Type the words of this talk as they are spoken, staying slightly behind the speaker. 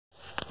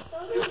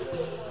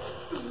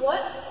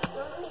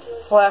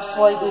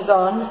Flashlight is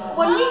on.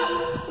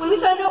 When we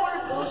find out where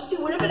it goes to,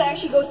 what if it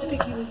actually goes to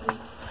pick you with me?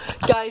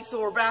 Guys,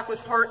 so we're back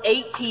with part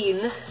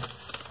 18.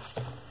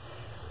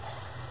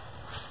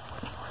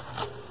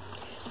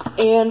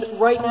 And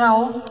right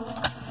now,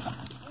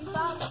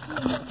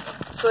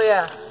 so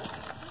yeah.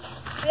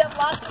 We have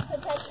lots of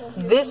potential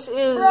here. This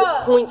is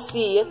point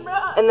C,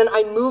 and then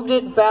I moved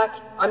it back,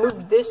 I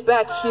moved this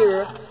back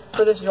here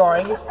for this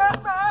drawing.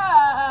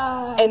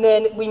 And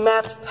then we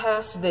mapped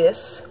past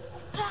this.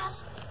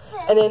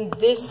 And then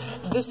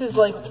this is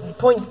like,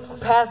 point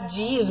past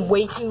G is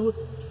way too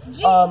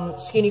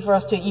skinny for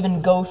us to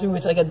even go through.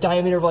 It's like a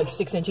diameter of like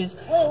 6 inches.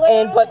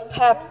 But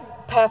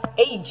path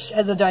H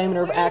has a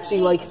diameter of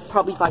actually like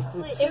probably 5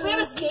 feet. If we have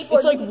a skateboard,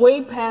 it's like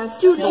way past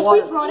dude, the if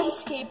water. we brought a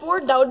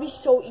skateboard, that would be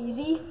so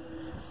easy.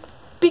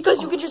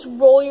 Because you could just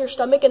roll your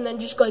stomach and then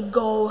just like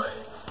go.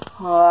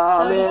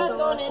 Oh, man. Are you guys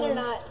going in or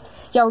not?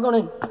 Yeah, we're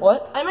going to,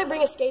 what? I might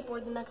bring a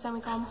skateboard the next time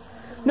we come.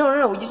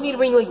 No, we just need to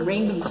bring like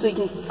rain boots so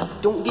you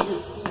don't get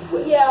your feet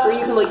wet. Yeah. Or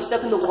you can like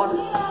step in the water.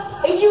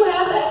 If you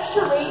have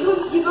extra rain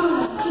boots, give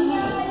them to me.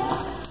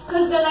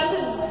 Because then I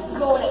could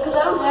go in it. Because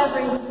I don't have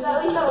rain boots.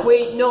 At least I don't.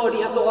 Wait, no, do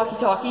you have the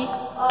walkie-talkie? I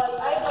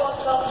have the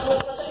walkie-talkie.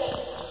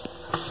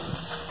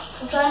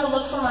 I'm trying to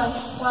look for my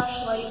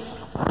flashlight.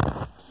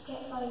 I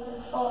can't find it.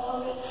 Oh, I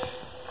found it.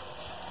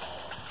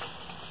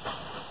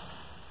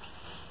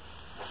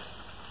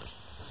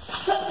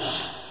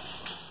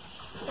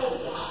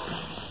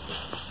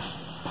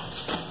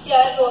 Yeah, I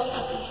have the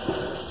walkie-talkie.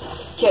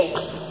 Okay.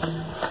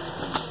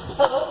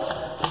 Hello?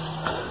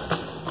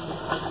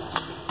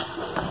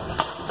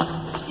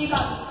 You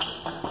got it.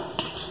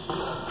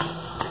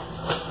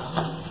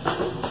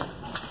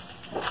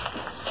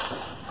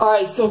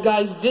 Alright, so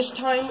guys, this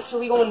time, so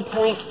we go in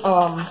point,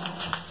 Are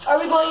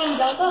we going in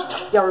Delta?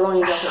 yeah, we're going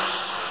in Delta.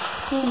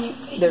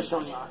 There's some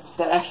rocks.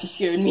 That actually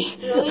scared me.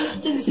 Really?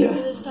 Didn't scare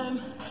me this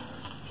time.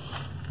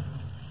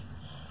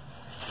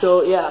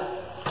 So, yeah,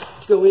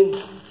 let's go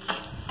in.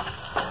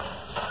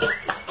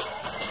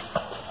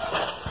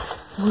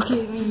 Look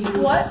at me.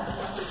 What?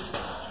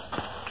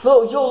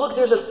 Oh, yo, look,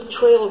 there's a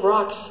trail of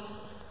rocks.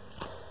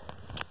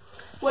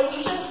 What did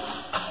you say?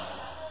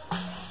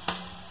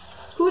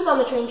 Who's on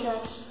the train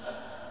tracks?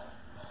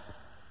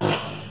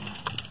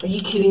 Are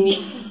you kidding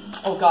me?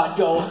 Oh god,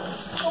 go.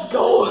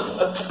 Go!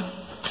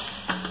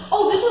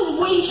 Oh, this one's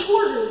way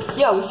shorter.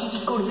 Yeah, we should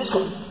just go to this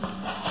one.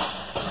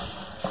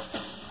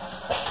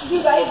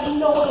 Dude, I have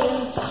no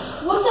hands.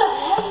 What the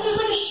heck? There's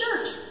like a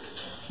shirt.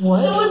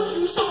 What? Someone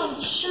threw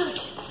someone's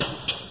shirt.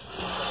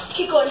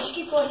 Keep going, just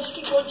keep going, just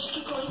keep going, just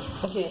keep going.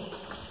 Okay.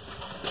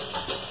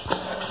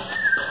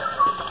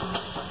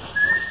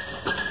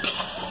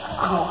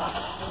 Oh.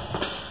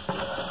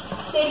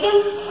 Say it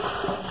again.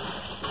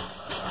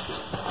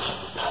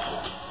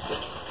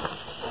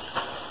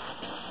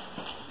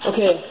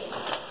 Okay.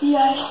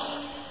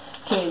 Yes.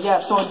 Okay, yeah,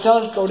 so it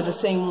does go to the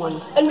same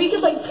one. And we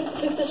could like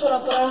pick this one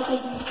up, but I don't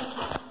think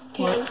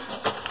we can.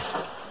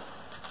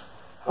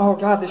 Oh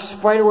god, there's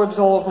spider webs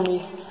all over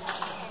me.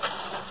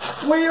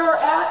 We are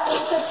at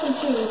intersection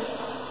 2.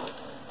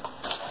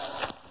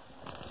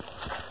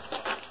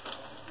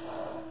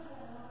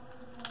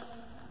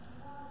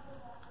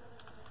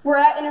 We're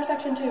at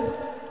intersection 2.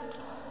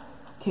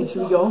 Okay,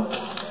 should we go?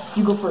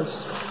 You go first.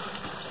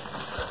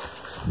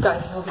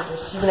 Guys, look at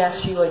this. You can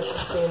actually like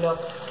stand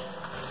up.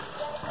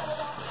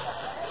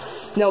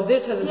 Now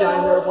this has a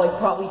diameter of like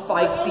probably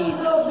 5 feet.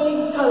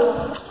 Big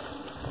tunnel.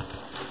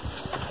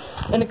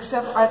 And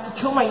except I have to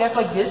tilt my neck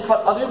like this,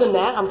 but other than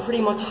that, I'm pretty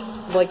much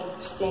like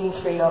standing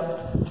straight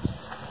up.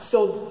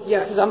 So yeah,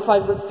 because I'm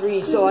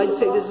 5'3", so I'd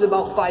say this is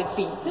about 5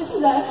 feet. This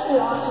is actually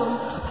awesome.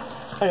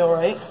 I know,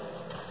 right?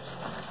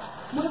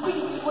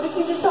 What if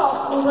we just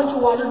saw a bunch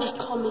of water just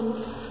coming?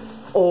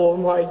 Oh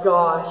my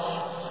gosh.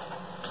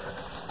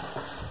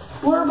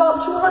 We're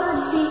about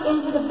 200 feet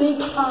into the big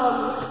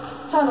tunnel.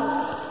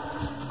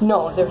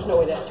 No, there's no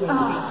way that's 200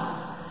 feet.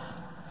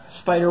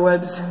 Spider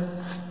webs.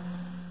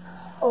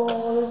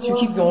 Oh, Should you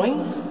keep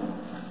going?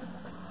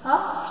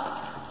 Huh?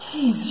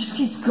 Jeez, it just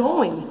keeps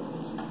going.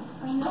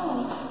 I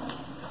know.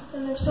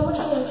 And there's so much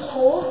of those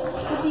holes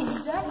with the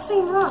exact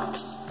same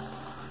rocks.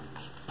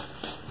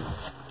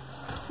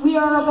 We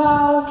are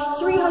about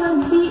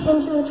 300 feet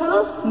into the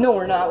tunnel. No,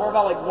 we're not. We're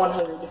about like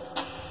 100.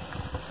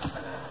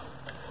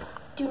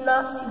 Do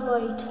not see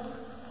light.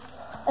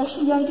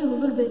 Actually, yeah, I do a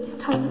little bit.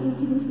 Tiny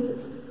into it.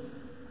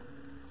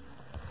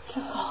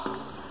 Can't go.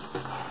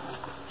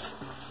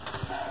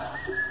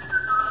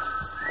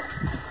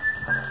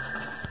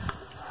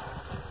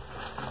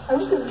 I'm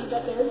just gonna leave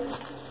that there.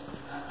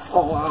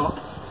 Oh wow.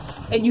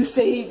 And you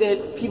say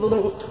that people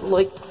don't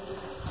like...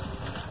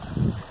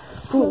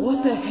 Bro,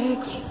 what the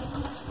heck?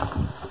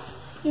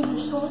 Dude,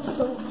 there's so much to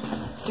go.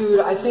 Dude,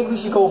 I think we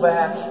should go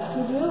back.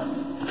 You do?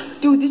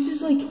 Dude, this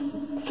is like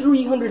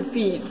 300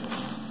 feet.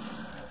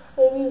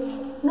 Maybe.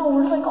 No,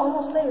 we're like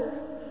almost there.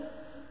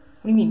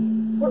 What do you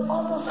mean? We're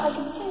almost, I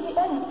can see the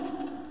end.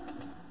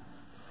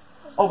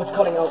 Oh, it's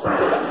cutting out. Let's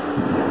go back.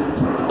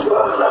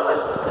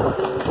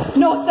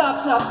 No, stop.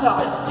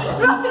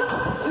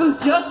 It was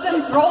just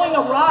them throwing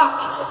a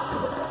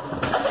rock.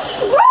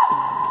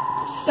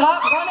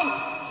 Stop running!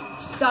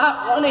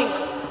 Stop running!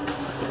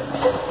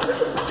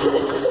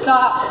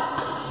 Stop!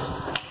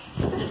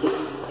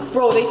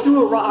 Bro, they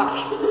threw a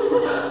rock.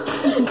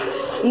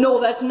 No,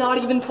 that's not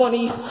even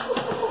funny.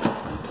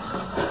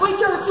 Wait,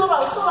 Trevor, slow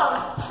down, slow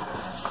down.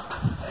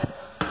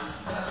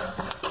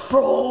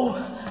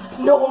 Bro,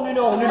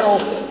 no.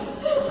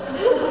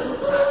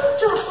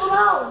 Trevor, slow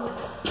down.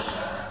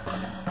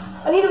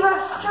 I need a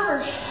rest,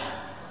 Trevor.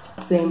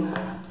 Same.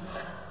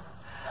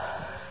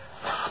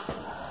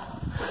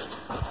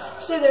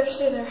 Stay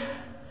there.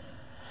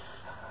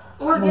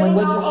 We're My getting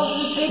legs out are of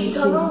the big shaking.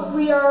 tunnel.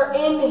 We are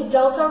in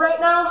Delta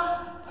right now.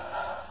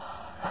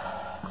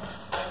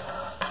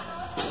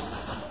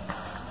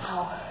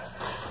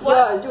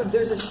 Yeah, dude,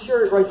 there's a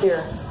shirt right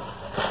there.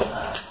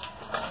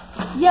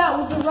 Yeah,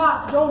 with the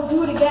rock. Don't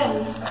do it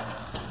again.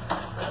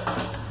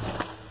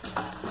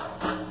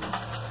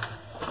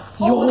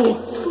 Yo,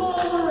 It's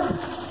smaller.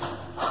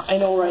 I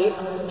know, right?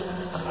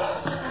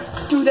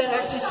 Dude, that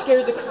actually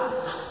scared the crap.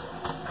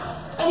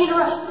 I need a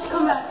rest.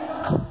 Come back.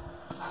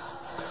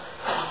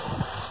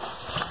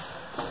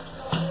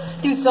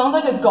 Dude, sounds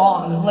like a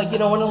gong. Like, you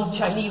know, one of those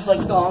Chinese,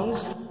 like,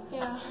 gongs.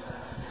 Yeah.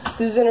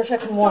 This is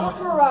intersection 1. Don't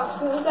throw rocks.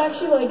 So it's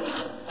actually like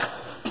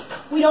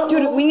we don't.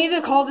 Dude, know. we need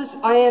to call this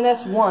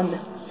INS1.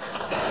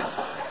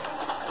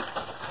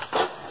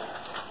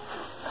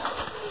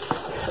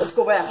 Let's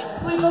go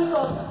back. Wait, go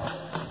slow.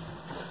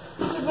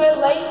 With my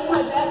legs,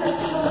 my back are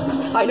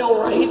feeling. I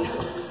know, right?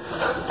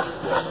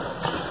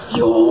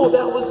 Yo,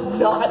 that was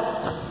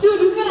not. Dude,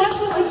 you can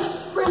actually like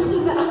sprint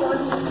in that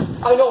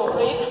one. I know,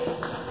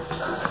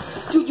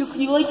 right? Dude, you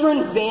feel like you're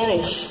in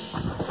Vanish.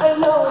 I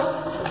know.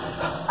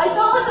 I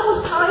felt like I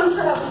was time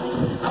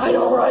traveling. I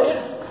know, right?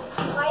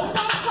 Why is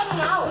that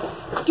coming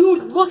out?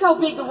 Dude, look how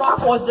big the rock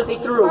was that they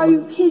threw. Are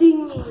you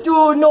kidding me?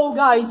 Dude, no,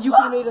 guys, you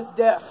could have made us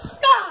deaf.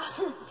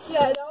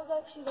 Yeah, that was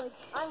actually like.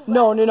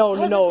 No. Was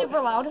it super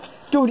loud?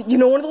 Dude, you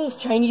know one of those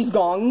Chinese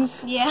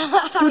gongs?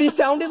 Yeah. Dude, it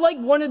sounded like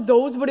one of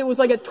those, but it was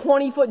like a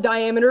 20-foot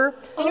diameter,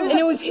 and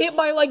it was hit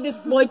by like this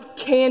like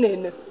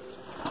cannon.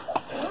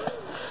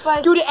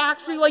 But Dude, it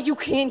actually like you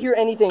can't hear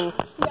anything. you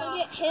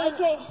get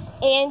hit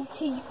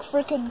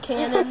anti-freaking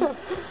cannon.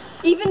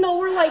 Even though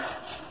we're like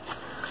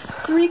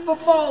 3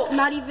 football,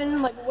 not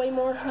even like way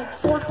more, like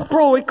 4 football.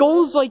 Bro, it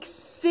goes like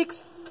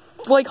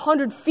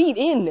 100 feet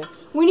in.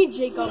 We need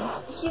Jacob.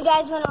 So you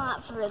guys went a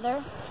lot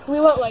further. We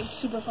went like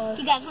super far.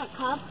 You guys want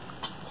cup?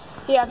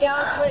 Yeah. Yeah,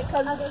 let's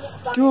bring cup to the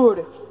spot.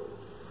 Dude.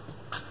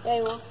 Yeah,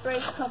 let's bring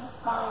cup to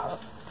the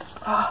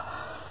spot.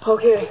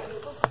 Okay.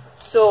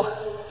 So,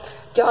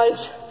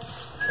 guys.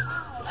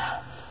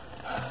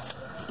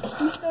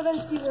 We still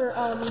didn't see where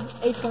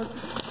H went.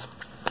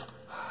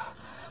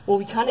 Well,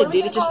 we kind What of are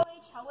we did gonna it just. call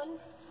H, Helen?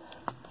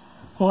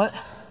 What?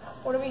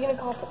 What are we gonna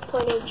call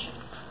point H?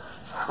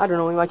 I don't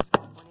know. We like.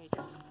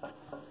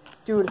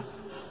 Dude.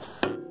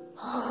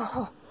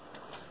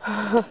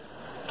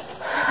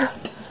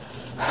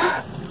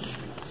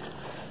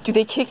 Do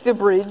they kick the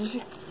bridge?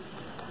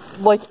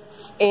 Like,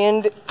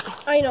 and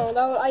I know,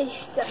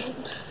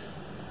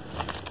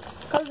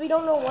 because we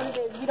don't know what it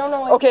is. We don't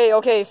know.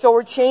 okay, so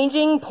we're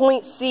changing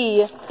point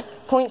C.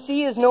 Point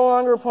C is no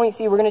longer point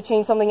C. We're gonna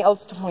change something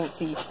else to point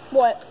C.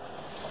 What?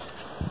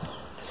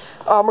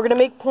 We're gonna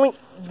make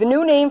the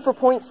new name for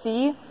point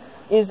C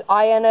is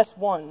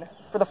INS1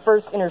 for the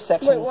first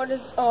intersection. Wait, what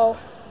is? Oh,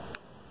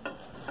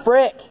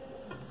 Frick.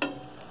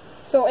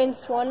 so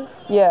ins one.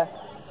 Yeah.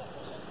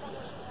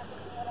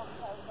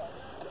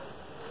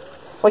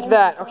 Like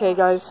that. Okay,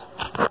 guys.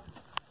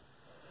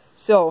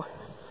 So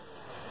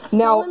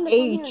now Tell him to come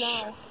here H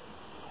now.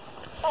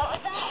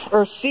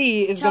 or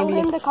C is Tell gonna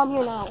him be. to come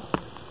here now.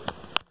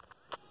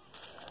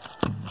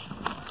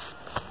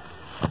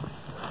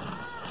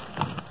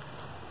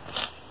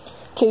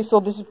 Okay, so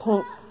this is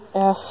point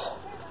F.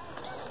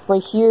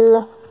 Right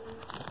here.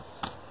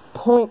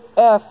 Point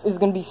F is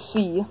gonna be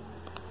C.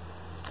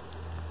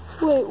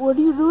 Wait, what are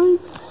you doing?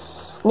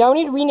 Now we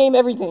need to rename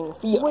everything.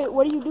 Wait,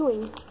 what are you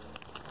doing?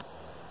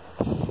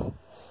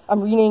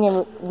 I'm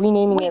renaming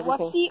Wait, everything.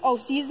 what's C? Oh,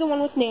 C is the one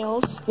with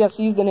nails. Yeah,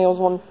 C's the nails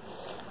one.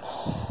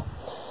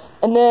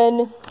 And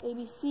then A,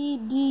 B, C,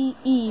 D,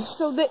 E.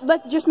 So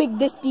let's just make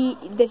this D,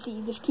 this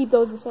E. Just keep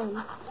those the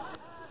same.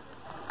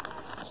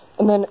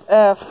 and then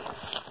F.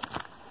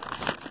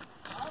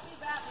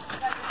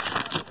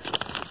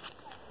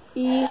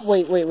 E.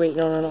 Wait,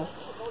 no.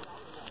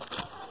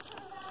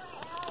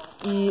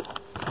 E,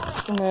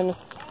 and then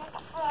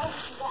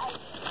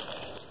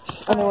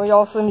we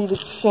also need to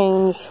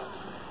change.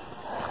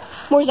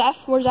 Where's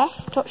F? Where's F?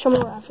 Show me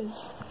where F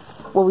is.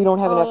 Well, we don't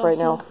have an Oh, F right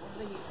yeah, now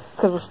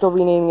because we're still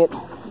renaming it.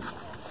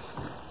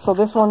 So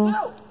this one,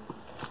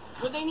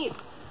 What they need?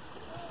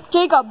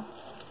 Jacob.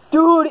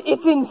 dude,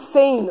 it's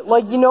insane.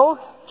 Like, you know,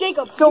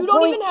 Jacob, So you don't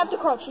point- even have to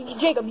crouch.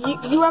 Jacob,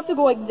 you have to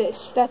go like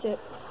this. That's it.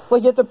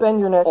 like you have to bend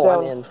your neck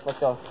down. Let's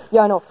go.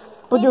 Yeah, I know.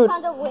 But They dude,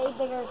 found a way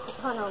bigger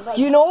tunnel. Like,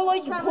 you know,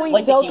 like point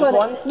Like the Delta huge and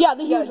one? Yeah,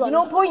 the yeah, huge you one.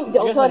 know point guys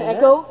Delta and went in there?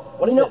 Echo.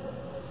 What is you know, it?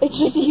 It's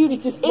just huge.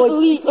 It's just It like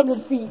leads-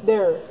 600 feet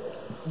there.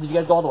 Did you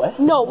guys go all the way?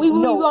 No, we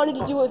No. wanted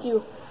to do it with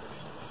you.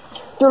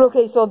 Dude,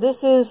 okay, so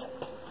this is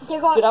They're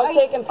going. Dude, I was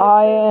taking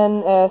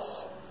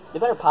pictures. INS They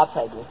better pop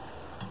tag me.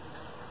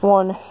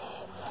 1.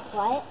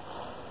 What?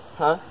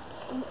 Huh?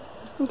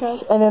 Okay.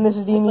 And then this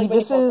is D. It's like when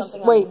This you post is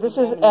something on wait. This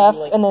is Instagram and F,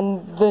 you, like- and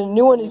then the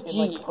new one is You can, G.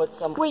 like, put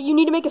some, Wait, you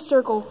need to make a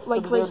circle,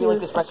 like so right there'll be here. like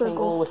this a rectangle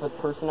circle. with a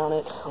person on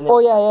it. And then Oh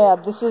yeah.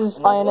 This is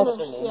and then INS. put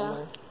their name in Yeah.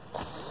 there.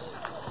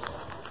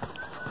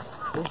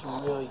 This is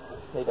really,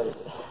 they better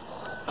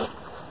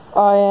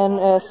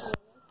INS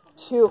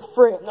 2.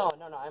 Frick. No,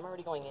 I'm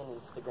already going in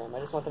Instagram. I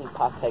just want them to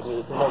pop tag me.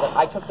 You know, like,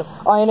 I took the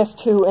INS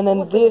 2, and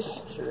then this.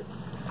 picture.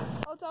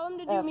 Oh, tell them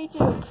to do me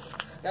too.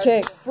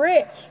 Okay.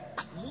 Frick.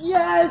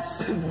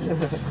 Yes!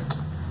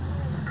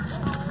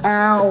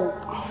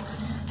 Ow.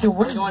 Dude,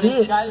 what is Going in,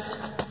 this? guys?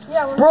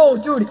 Yeah, we're, Bro,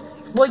 dude,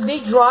 like they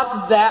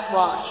dropped that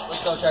rock.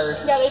 Let's go,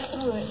 Trevor. yeah, they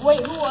threw it.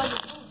 Wait, who was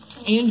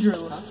it?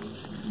 Andrew.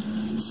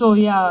 So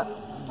yeah,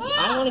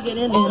 I want to get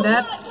in and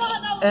that's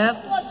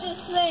F. What's this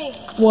thing?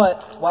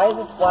 What? Why is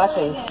it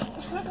splashing?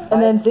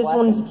 And then is it this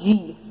one's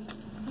G.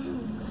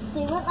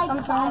 They went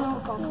like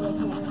 5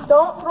 foot.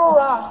 Don't throw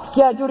rocks.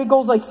 Yeah, dude, it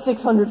goes like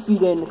 600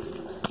 feet in.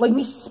 Like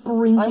we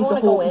sprinted I the want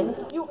to whole go in.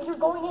 You're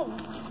going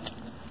in.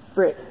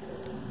 Frick.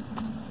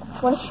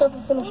 Once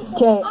Trevor finishes.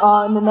 Okay,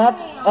 and then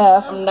that's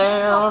F.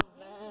 Down.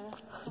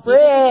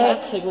 Frick.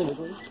 Piggly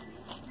Wiggly.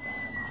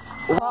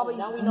 Probably.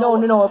 Now we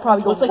No, it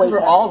probably goes Looks like way we were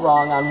back. all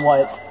wrong on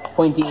what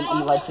point D and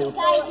E led to.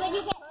 Guys, when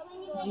you get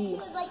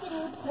to like a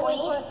new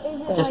point,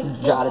 is it Just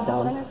like jot it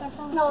down.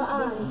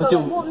 no, But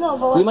dude, well, no,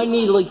 but we might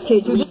need like Okay,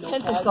 dude, 3 this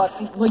pencil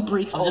sucks. It like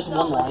breaks. on just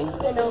one line.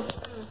 I know.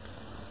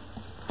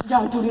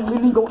 Yeah, dude, it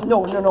literally go. No.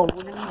 We're gonna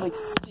need like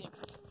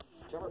 6.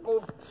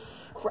 Oh,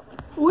 crap.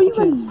 What are you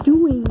guys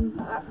doing?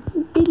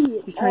 You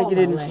idiots. He's trying to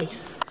get in.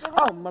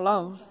 Oh,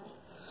 Malone.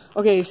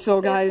 Okay,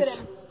 so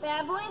guys.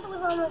 Bad Boys was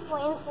on the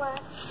flames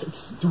last.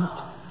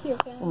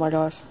 Oh my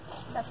gosh.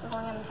 That's for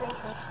going on the train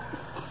trip.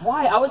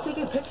 Why? I was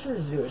taking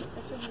pictures, dude.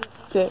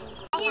 Okay.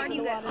 Me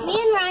and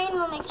Ryan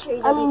will make sure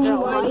he doesn't get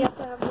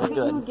one.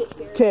 Good.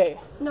 Okay.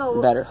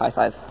 No, Better. High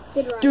five.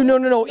 did Ryan? Dude,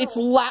 no. It's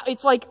loud.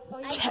 It's like.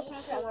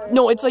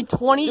 No, it's like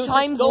 20 Dude,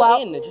 times just go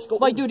loud. in. Just go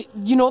Like, in. dude,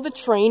 you know the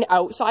train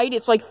outside?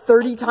 It's like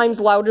 30 times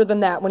louder than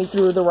that when he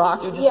threw the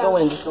rock. Dude, just go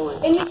in. Just go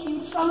in. In the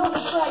huge tunnel,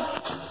 it's like.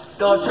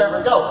 Go,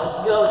 Trevor,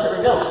 go. Go,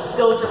 Trevor, go.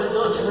 Go, Trevor,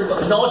 go, Trevor,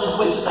 go. No, it's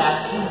way too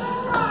fast.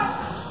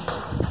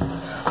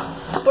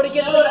 But it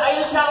gets Dude, I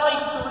just got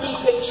like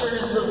 3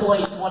 pictures of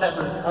like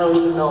whatever. I don't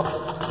even know.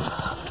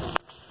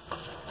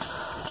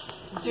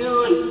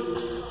 Dude.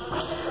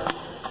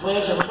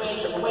 Wait,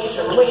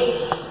 Trevor,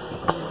 wait.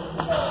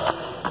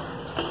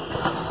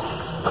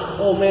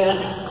 Oh man.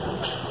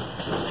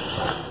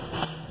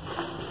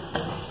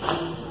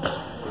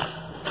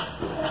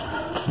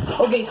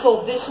 Okay,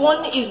 so this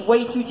one is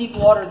way too deep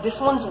water. This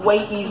one's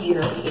way easier.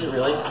 Is it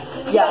really?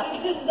 Yeah.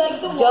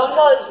 Like the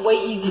Delta is way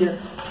easier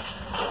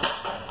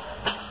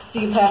to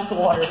get past the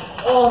water.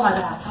 Oh my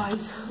god,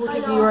 guys. Look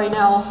at me right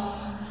now.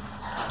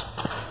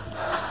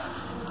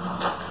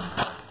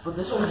 But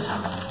this one's.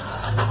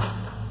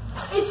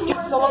 It's Dude,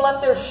 worth someone it.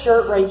 left their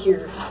shirt right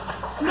here.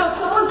 No,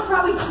 someone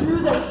probably threw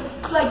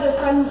their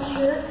friend's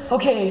shirt.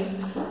 Okay.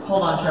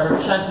 Hold on,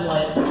 Trevor. Shine some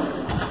light.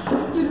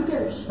 Dude, who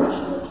cares?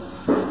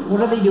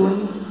 What are they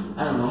doing?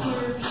 I don't know.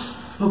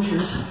 Who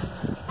cares?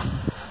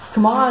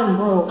 Come on,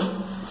 bro.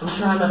 I'm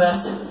trying my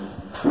best.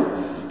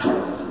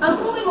 I'm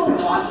pulling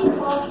a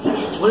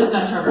walkie-talkie. What is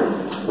that, Trevor?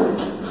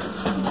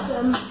 It's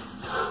them.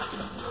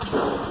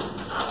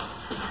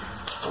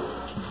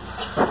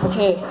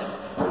 Okay.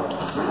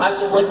 I have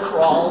to like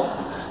crawl.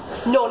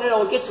 No,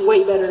 it gets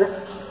way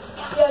better.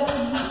 Yeah,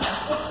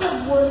 dude, it's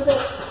like worth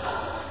it.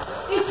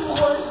 It's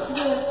worth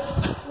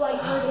the like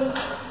hurting.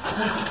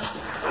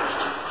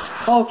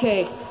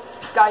 Okay.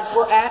 Guys,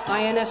 we're at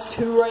INS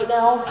 2 right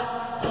now.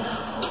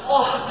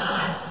 Oh,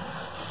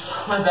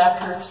 God. My back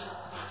hurts.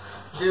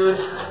 Dude.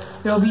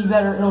 It'll be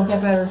better. It'll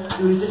get better.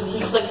 Dude, it just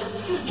keeps like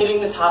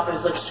hitting the top and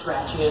it's like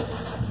scratching it.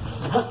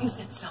 What is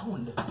that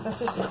sound? That's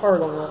just a car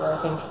going over,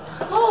 I think.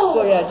 Oh!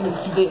 So yeah, dude,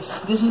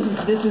 it's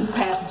this is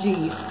path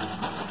G.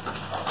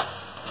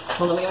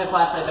 Hold on, let me get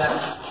my flashlight back.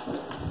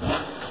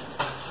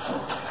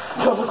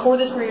 Go record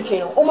this for your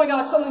channel. Oh my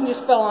gosh, something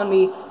just fell on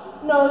me.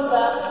 No, it's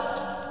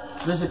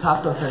that. There's a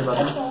cockroach right above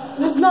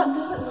me. It's not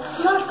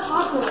a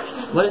cockroach.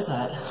 What is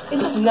that?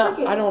 It's It's a not.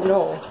 cricket. I don't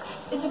know.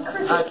 It's a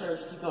cricket. Alright, Trevor,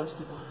 just keep going,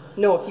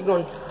 No, keep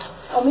going.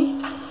 Oh,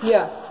 me?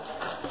 Yeah.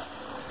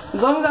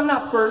 As long as I'm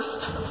not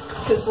first,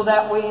 because so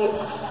that way,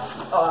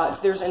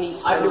 if there's any I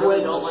spider really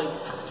webs. don't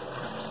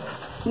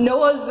like.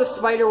 Noah's the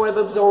spider web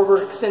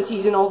absorber since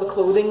he's in all the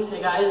clothing.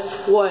 Hey guys,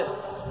 What?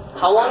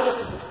 how long does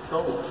this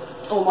go?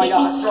 Oh my He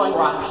gosh. keeps throwing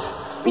rocks.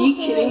 Are you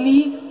kidding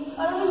me?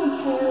 I don't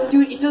even care.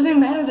 Dude, it doesn't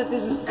matter that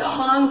this is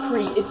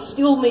concrete. It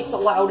still makes a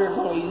louder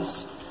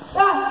noise.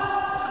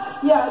 Ah!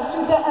 Yeah,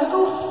 dude, that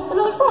echo.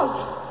 Another frog.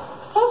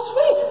 Oh,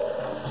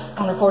 sweet.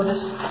 I'm gonna record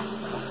this.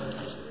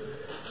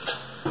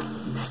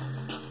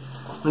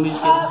 Let me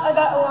just get I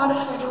got a lot of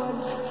spider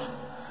webs.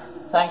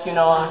 Thank you,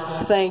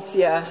 Noah. Thanks,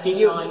 yeah. Keep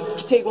you going.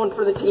 take one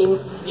for the team.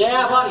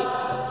 Yeah, buddy.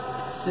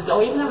 Do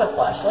we even have a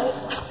flashlight?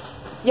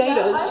 Yeah, he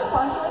does.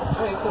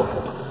 Okay,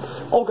 cool.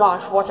 Oh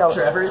gosh, watch out.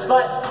 Trevor's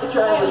butt.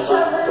 Trevor's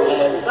butt.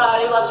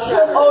 Everybody loves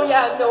Trevor. Oh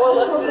yeah, Noah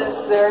left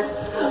this there.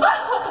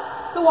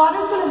 The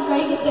water's gonna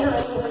drag it there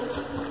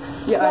anyways.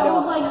 Yeah, So I I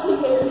was know. like,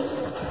 who cares?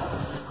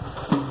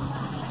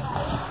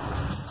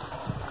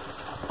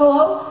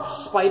 Hello?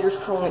 Spiders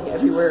crawling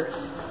everywhere.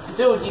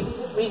 Dude, do you think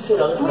this leads to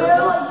another We're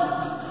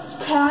purpose?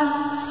 like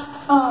past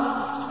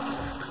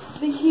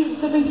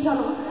the big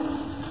tunnel.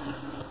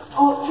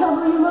 Oh,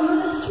 Trevor, you remember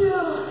this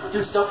too?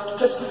 Dude, stuff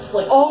just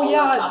like. Oh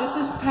yeah, this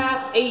is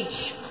path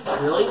H.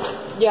 Really?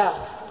 Yeah.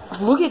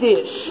 Look at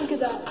this. Look at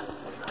that.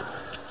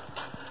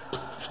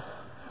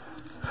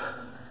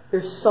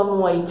 There's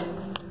sunlight.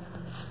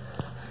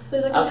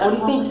 There's like I was a What do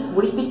you think?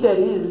 What do you think that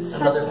is?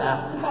 Another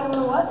path. I don't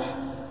know what.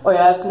 Oh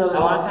yeah, that's another I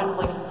want to one. kind of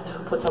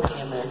like put something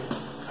in there.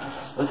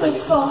 Looks like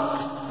Let's it. go.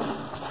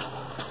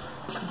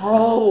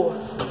 Bro,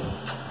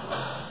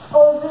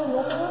 Oh, is there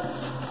another one?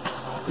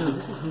 Dude,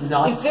 this is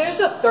nuts. if there's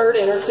a third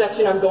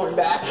intersection, I'm going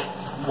back.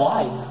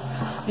 Why?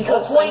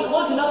 Because Point.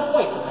 Look, another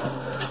point.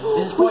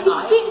 This is point We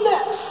I. can fit in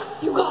that.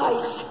 You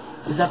guys.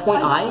 Is that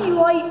point I see I?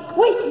 light.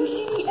 Wait, you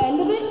see the end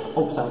of it?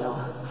 Oh, sorry, no.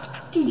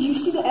 Dude, you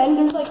see the end?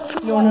 There's like two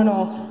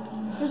No.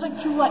 There's like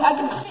two lights. I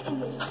can fit in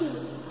this too.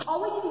 All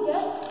we need to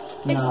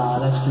get is... Nah,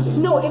 that's too big.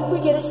 No, if we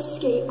get a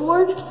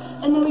skateboard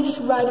and then we just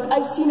ride it.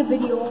 I've seen a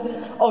video of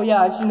it. Oh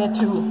yeah, I've seen that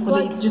too. Where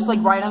they Like- just like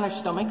ride on their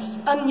stomachs.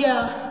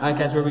 Yeah. Alright,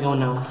 guys, where are we going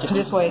now? Just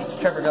This way.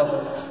 Trevor,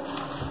 go.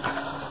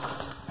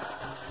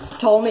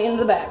 Tall man in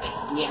the back.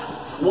 Yeah.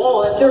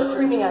 Whoa, that's They're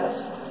screaming at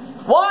us.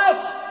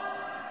 What?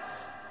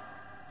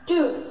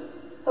 Dude.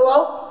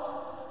 Hello?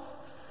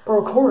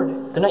 Or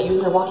record. They're not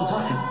using their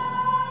walkie-talkies.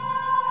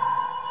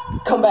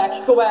 Come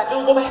back. Go back.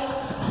 Go back.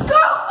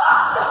 Go!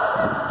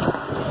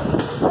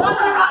 Run,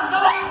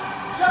 go!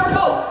 Trevor,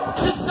 go!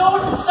 Just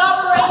stop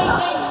for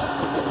anything.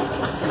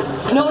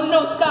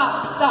 No,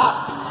 stop.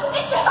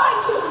 It's behind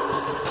you!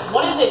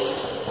 What is it?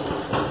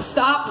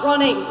 Stop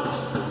running.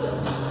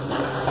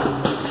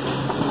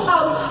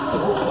 Ouch.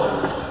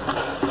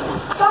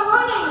 Stop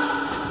running!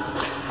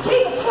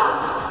 Jacob, stop!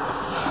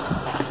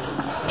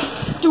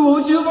 Dude, what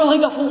would you do if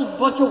like a whole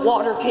bunch of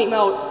water came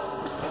out?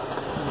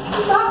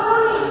 Stop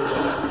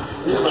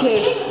running! Okay.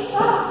 Jacob,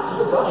 stop!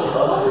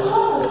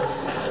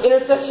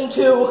 Intersection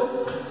 2.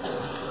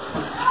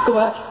 Go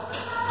back.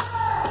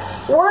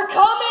 We're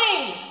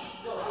coming!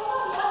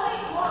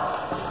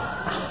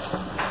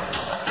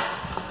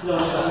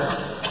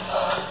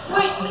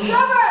 Wait,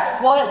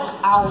 Trevor! What?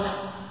 Ow.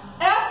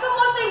 Ask them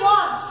what they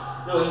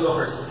want! No, you go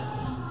first.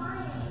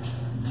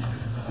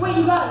 Wait,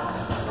 you guys.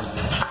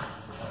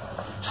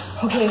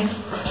 Okay.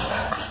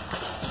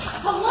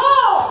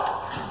 Hello!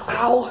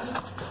 Ow.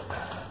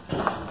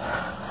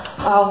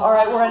 Ow.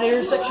 Alright, we're at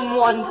intersection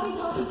 1.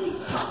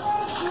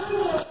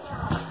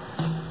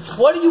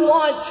 What do you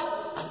want?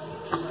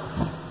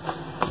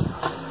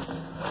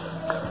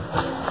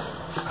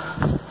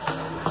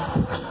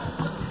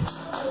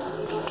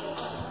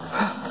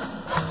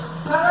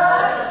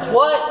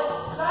 What?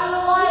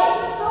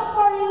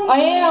 I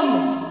am.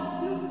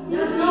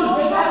 Here you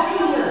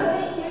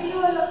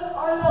are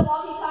the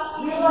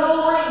walkie-talkie. You are the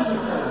lights.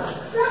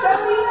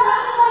 Trevor, you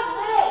sounded like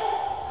this.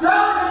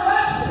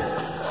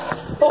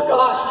 Oh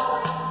gosh.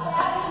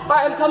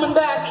 Alright, I'm coming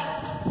back.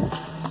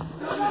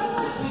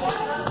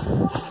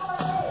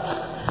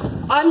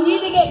 I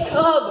need to get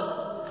Cub.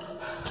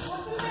 What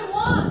do they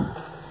want?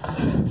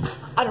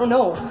 I don't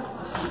know.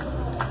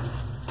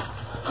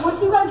 What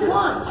do you guys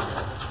want?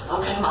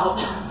 Okay, I'm out.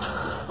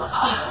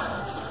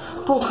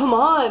 Bro, come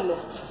on.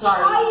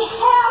 Sorry. I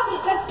have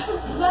it.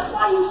 That's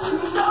why you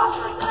screamed at us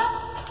like that.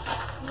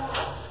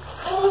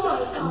 Oh my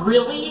god.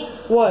 Really?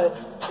 What?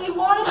 They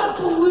wanted a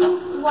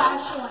blue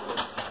flashlight.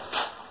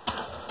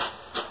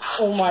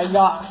 Oh my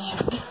gosh.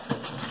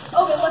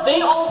 Okay, let's They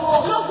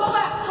almost. No, go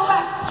back.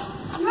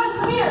 You guys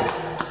come here.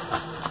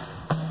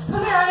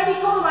 Come here, I already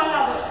told them I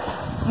have it.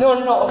 No.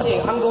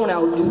 Okay, I'm going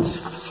out, dude.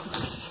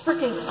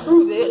 Freaking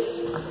screw this.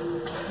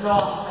 No,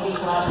 I need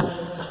flashlight.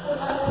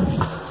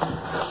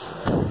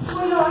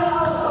 Wait, no,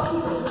 I'll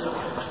keep it.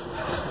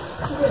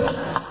 Okay.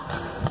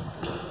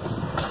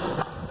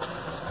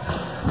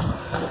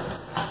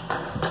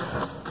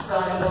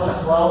 Sorry, I'm going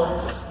slow.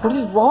 What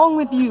is wrong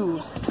with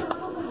you?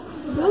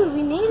 Dude,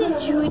 we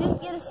needed you. We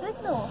didn't get a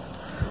signal.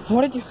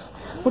 What did you?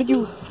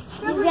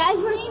 You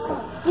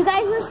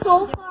guys were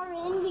so far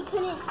in, we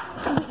couldn't.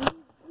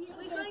 We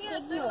couldn't get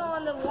a signal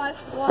on the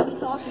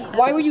walkie-talkie.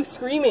 Why were you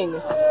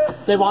screaming?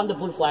 They wanted the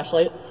blue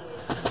flashlight.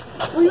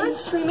 Were you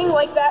guys screaming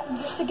like that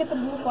just to get the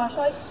blue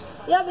flashlight?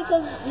 Yeah,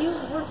 because you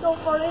were so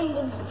far in,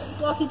 the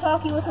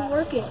walkie-talkie wasn't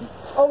working.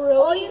 Oh, really?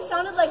 All you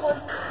sounded like was.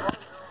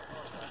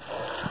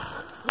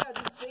 Yeah,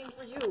 dude, same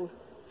for you.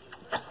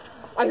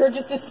 I heard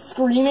just this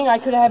screaming. I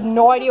could have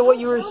no idea what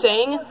you were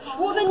saying.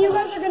 Well, then you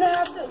guys are gonna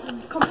have to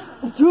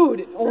come.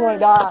 Dude, oh my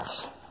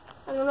gosh.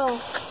 I don't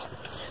know.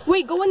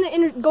 Wait, go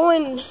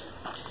in.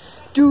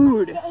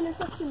 Dude.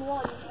 Intersection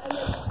 1, and then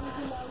we can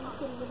just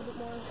get a little bit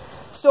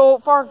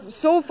more.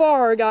 So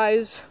far,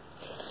 guys,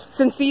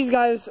 since these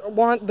guys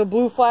want the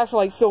blue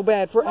flashlight so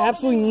bad for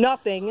absolutely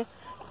nothing,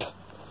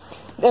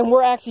 and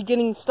we're actually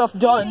getting stuff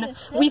done.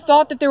 We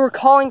thought that they were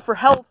calling for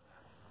help.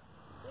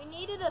 We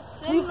needed a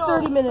signal.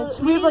 30 minutes.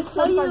 We have like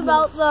 45 minutes.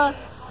 About the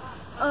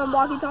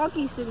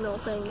walkie-talkie signal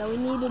thing that we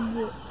needed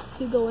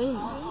to go in.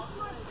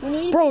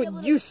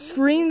 Bro, you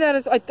screamed at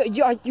us.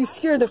 You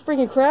scared the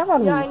freaking crap out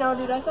of me. Yeah, I know,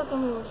 dude. I thought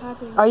something was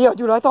happening. Yeah,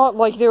 dude. I thought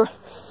like they were.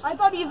 I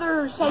thought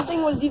either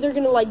something was either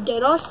gonna like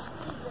get us,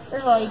 or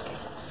like.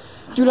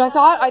 Dude, I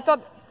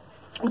thought.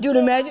 Dude,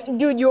 imagine,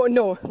 dude.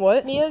 No,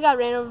 what? Mia got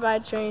ran over by a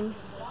train.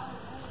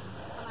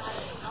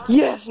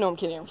 Yes. No, I'm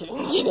kidding.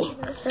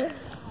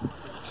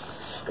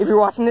 If you're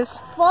watching this,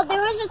 well, there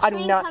was a train I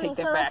do not coming,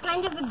 take that so back. it's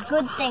kind of a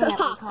good thing that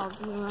we called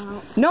you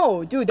out.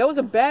 No, dude, that was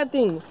a bad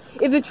thing.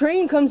 If the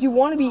train comes, you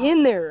want to be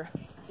in there.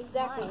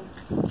 Exactly.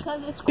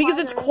 Because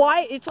it's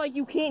quiet. It's like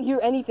you can't hear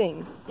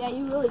anything. Yeah,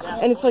 you really can.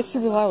 And it's like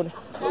super loud.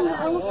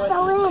 I almost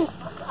fell in.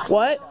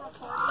 What?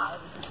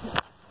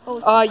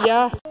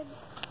 Yeah.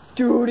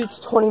 Dude, it's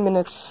 20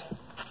 minutes.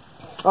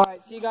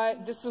 Alright, see you guys.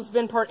 This has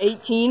been part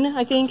 18,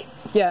 I think.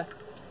 Yeah.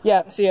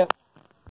 Yeah, see ya.